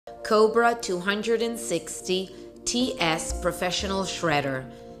Kobra 260 TS Professional Shredder,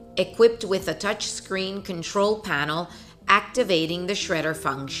 equipped with a touchscreen control panel activating the shredder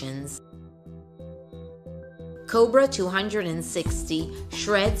functions. Kobra 260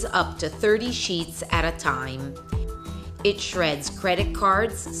 shreds up to 30 sheets at a time. It shreds credit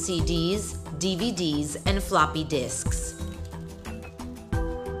cards, CDs, DVDs, and floppy disks.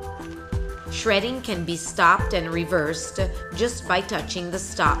 Shredding can be stopped and reversed just by touching the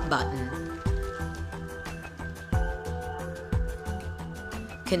stop button.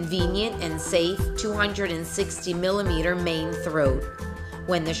 Convenient and safe 260mm main throat.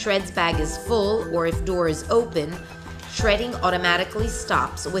 When the shreds bag is full or if door is open, shredding automatically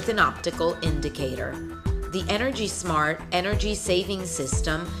stops with an optical indicator. The Energy Smart energy saving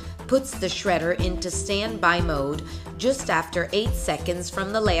system puts the shredder into standby mode just after 8 seconds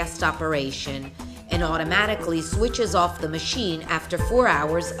from the last operation and automatically switches off the machine after 4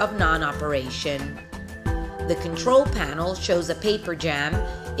 hours of non-operation. The control panel shows a paper jam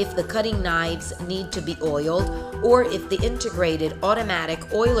if the cutting knives need to be oiled or if the integrated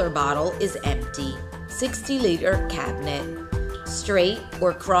automatic oiler bottle is empty. 60-liter cabinet. Straight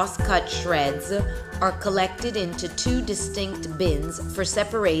or cross-cut shreds are collected into 2 distinct bins for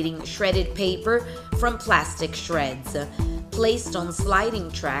separating shredded paper from plastic shreds, placed on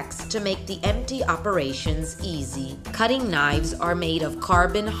sliding tracks to make the empty operations easy. Cutting knives are made of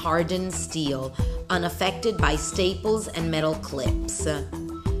carbon-hardened steel, unaffected by staples and metal clips.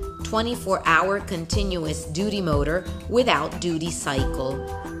 24-hour continuous duty motor without duty cycle,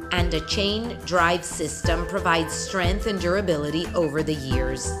 and a chain drive system provides strength and durability over the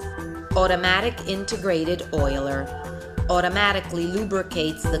years. Automatic integrated oiler automatically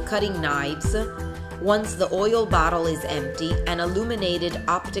lubricates the cutting knives. Once the oil bottle is empty, an illuminated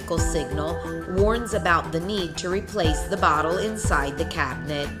optical signal warns about the need to replace the bottle inside the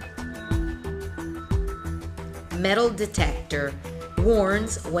cabinet. Metal detector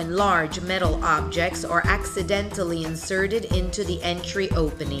warns when large metal objects are accidentally inserted into the entry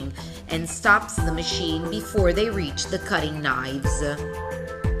opening and stops the machine before they reach the cutting knives.